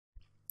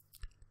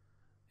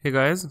Hey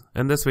guys,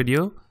 in this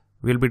video,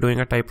 we'll be doing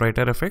a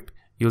typewriter effect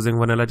using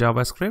vanilla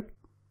JavaScript.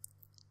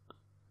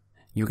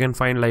 You can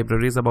find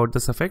libraries about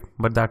this effect,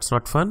 but that's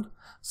not fun.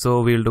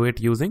 So we'll do it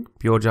using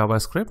pure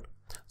JavaScript.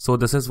 So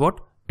this is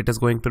what it is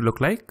going to look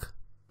like.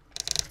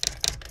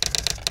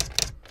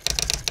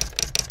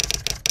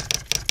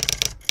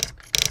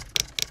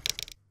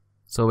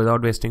 So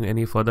without wasting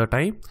any further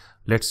time,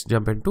 let's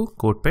jump into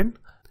CodePen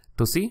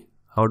to see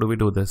how do we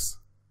do this.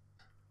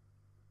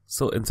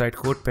 So inside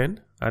CodePen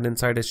and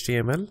inside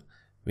HTML,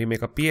 we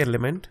make a p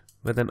element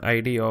with an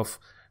ID of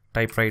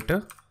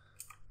typewriter.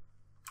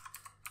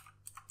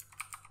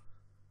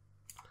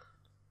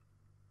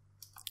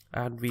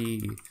 And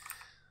we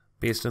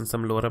paste in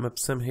some lorem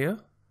ipsum here.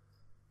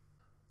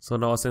 So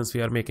now since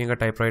we are making a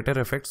typewriter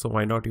effect, so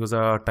why not use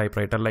a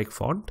typewriter like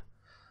font?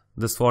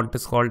 This font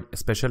is called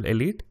Special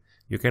Elite.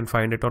 You can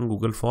find it on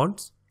Google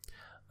Fonts.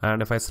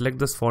 And if I select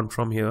this font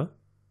from here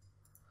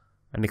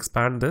and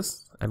expand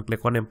this and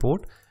click on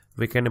import,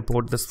 we can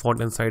import this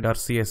font inside our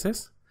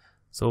CSS.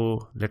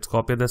 So let's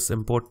copy this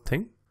import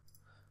thing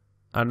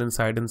and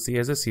inside in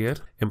CSS here,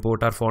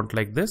 import our font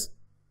like this.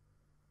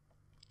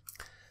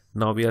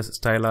 Now we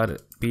style our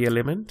p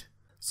element.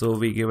 So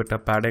we give it a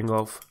padding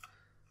of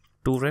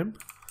 2 rem,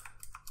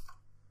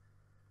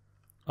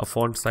 a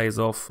font size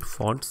of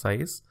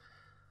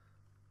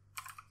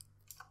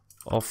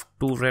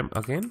 2 rem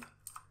again,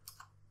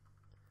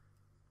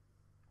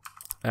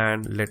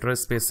 and letter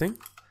spacing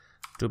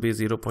to be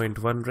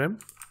 0.1 rem.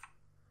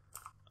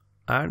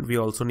 And we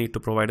also need to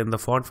provide in the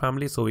font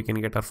family, so we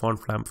can get our font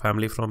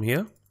family from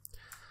here.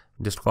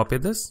 Just copy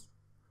this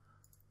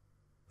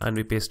and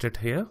we paste it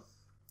here.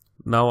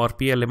 Now our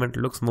p element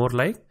looks more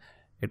like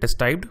it is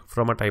typed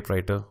from a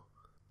typewriter.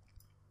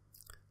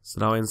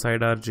 So now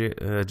inside our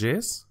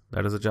JS,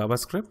 that is a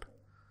JavaScript,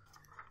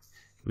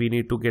 we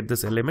need to get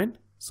this element.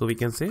 So we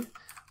can say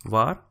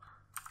var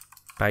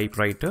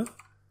typewriter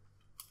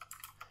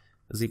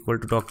is equal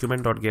to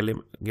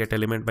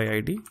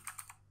document.getelementbyid.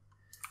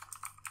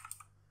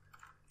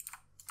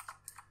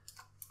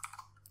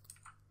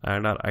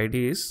 And our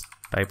ID is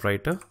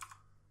typewriter.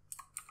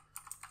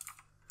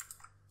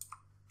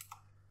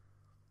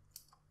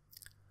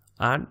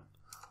 And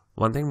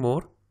one thing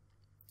more,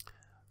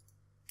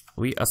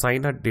 we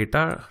assign a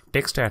data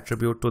text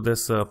attribute to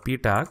this p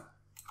tag.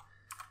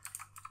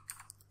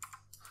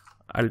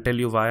 I'll tell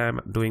you why I'm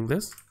doing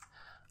this.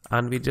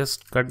 And we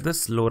just cut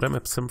this lorem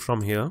ipsum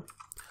from here,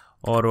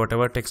 or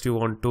whatever text you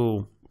want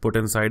to put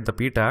inside the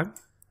p tag,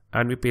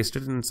 and we paste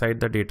it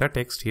inside the data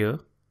text here,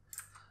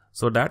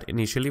 so that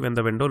initially when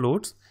the window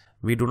loads,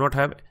 we do not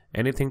have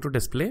anything to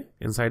display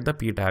inside the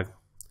p tag.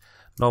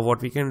 Now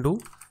what we can do,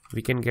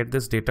 we can get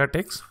this data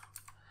text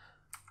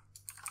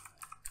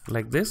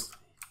like this,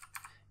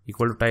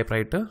 equal to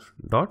typewriter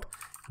dot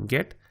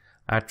get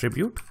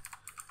attribute,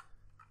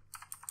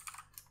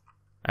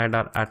 and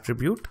our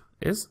attribute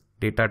is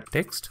data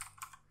text.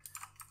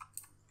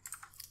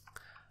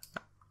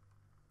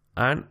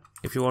 And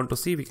if you want to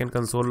see, we can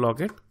console log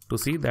it to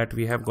see that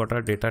we have got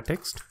our data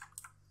text.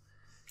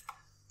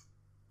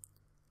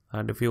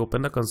 And if we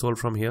open the console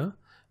from here,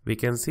 we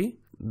can see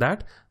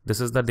that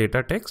this is the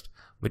data text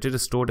which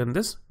is stored in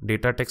this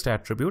data text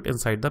attribute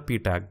inside the p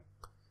tag.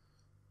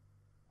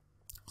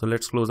 So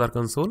let's close our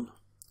console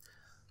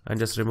and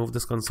just remove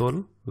this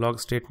console log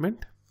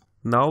statement.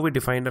 Now we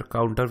define a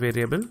counter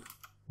variable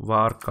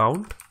var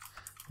count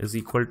is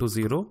equal to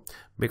 0,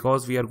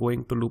 because we are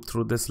going to loop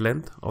through this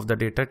length of the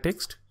data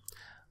text,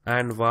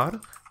 and var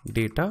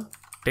data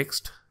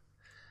text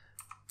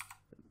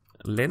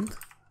length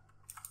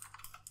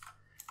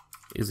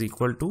is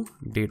equal to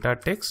data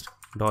text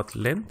dot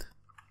length.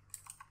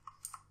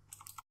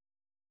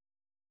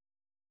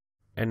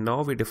 And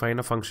now we define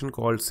a function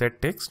called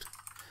setText,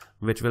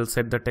 which will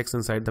set the text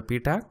inside the p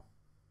tag.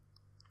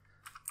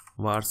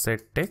 Var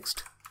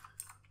setText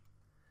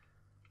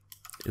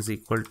is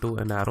equal to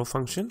an arrow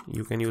function.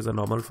 You can use a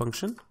normal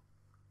function.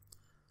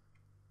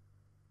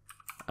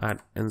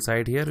 And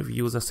inside here we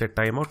use a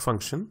setTimeout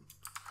function.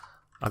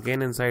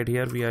 Again inside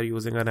here we are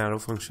using an arrow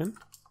function,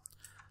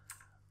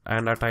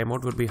 and our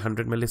timeout will be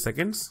 100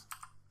 milliseconds.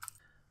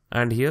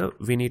 And here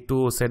we need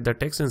to set the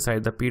text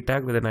inside the p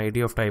tag with an ID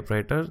of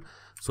typewriter.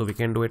 So we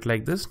can do it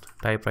like this: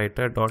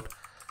 typewriter dot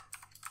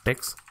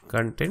text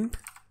content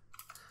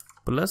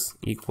plus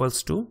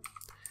equals to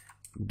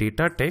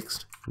data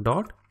text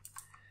dot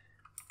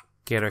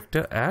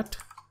character at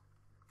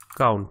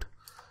count,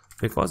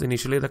 because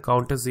initially the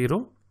count is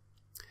 0.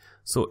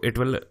 So it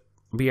will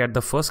be at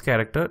the first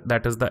character,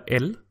 that is the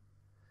L.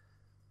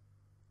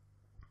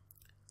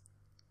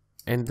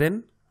 And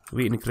then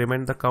we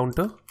increment the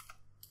counter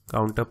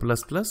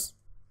plus plus.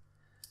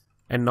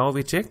 And now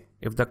we check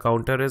if the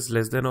counter is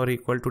less than or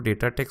equal to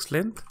data text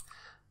length.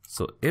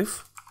 So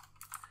if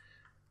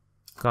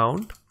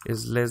count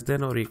is less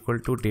than or equal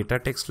to data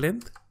text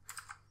length,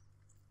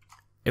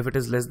 if it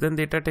is less than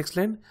data text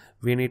length,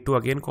 we need to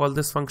again call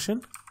this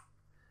function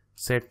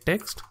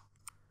setText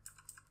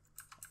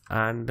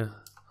and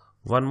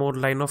one more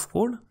line of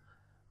code,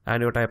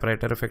 and your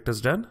typewriter effect is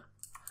done.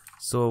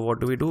 So what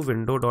do?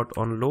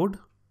 Window.onload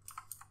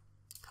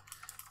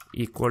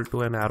equal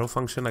to an arrow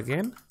function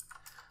again,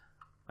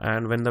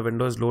 and when the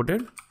window is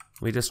loaded,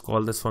 we just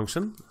call this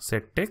function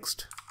set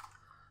text,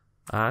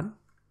 and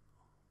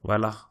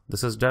voila,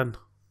 this is done.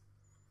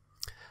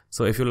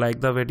 So if you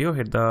like the video,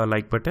 hit the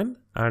like button,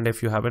 and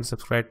if you haven't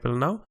subscribed till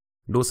now,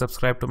 do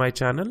subscribe to my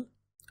channel.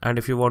 And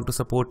if you want to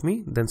support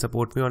me, then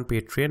support me on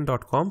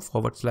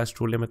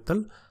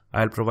patreon.com/trulymittal.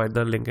 I'll provide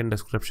the link in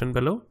description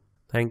below.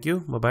 Thank you.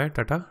 Bye bye.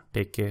 Tata.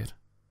 Take care.